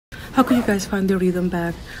How could you guys find the rhythm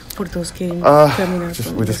back for those games coming up?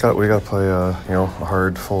 We got to play a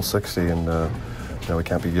hard full 60, and we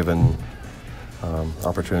can't be given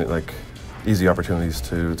easy opportunities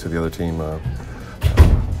to the other team.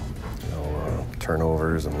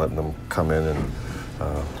 Turnovers and letting them come in and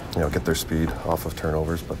get their speed off of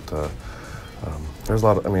turnovers, but there's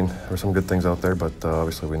there's some good things out there, but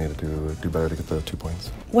obviously we need to do better to get the 2 points.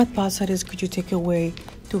 What positives could you take away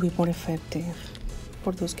to be more effective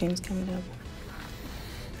for those games coming up?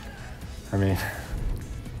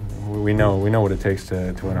 We know what it takes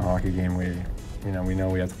to win a hockey game. We know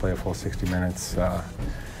we have to play a full 60 minutes.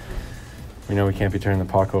 We know we can't be turning the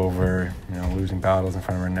puck over, losing battles in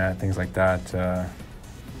front of our net, things like that.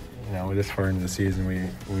 This far into the season,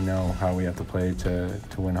 we know how we have to play to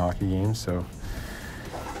win hockey games. So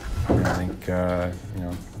I think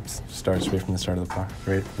starts right from the start of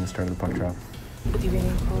the puck drop. Good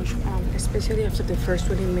evening, Coach. Especially after the first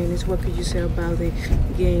 20 minutes, what could you say about the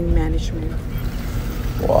game management?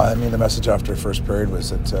 Well, the message after the first period was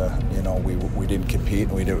that we didn't compete,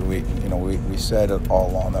 and we said all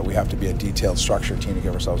along that we have to be a detailed, structured team to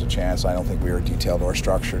give ourselves a chance. I don't think we were detailed or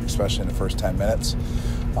structured, especially in the first 10 minutes.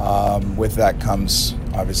 With that comes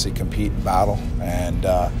obviously compete and battle, and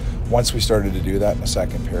once we started to do that in the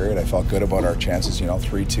second period, I felt good about our chances.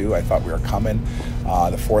 3-2, I thought we were coming.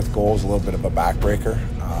 The fourth goal was a little bit of a backbreaker.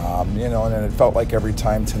 And it felt like every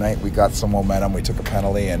time tonight we got some momentum. We took a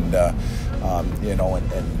penalty, and now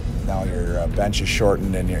your bench is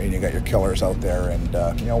shortened, and you got your killers out there, and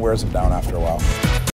wears them down after a while.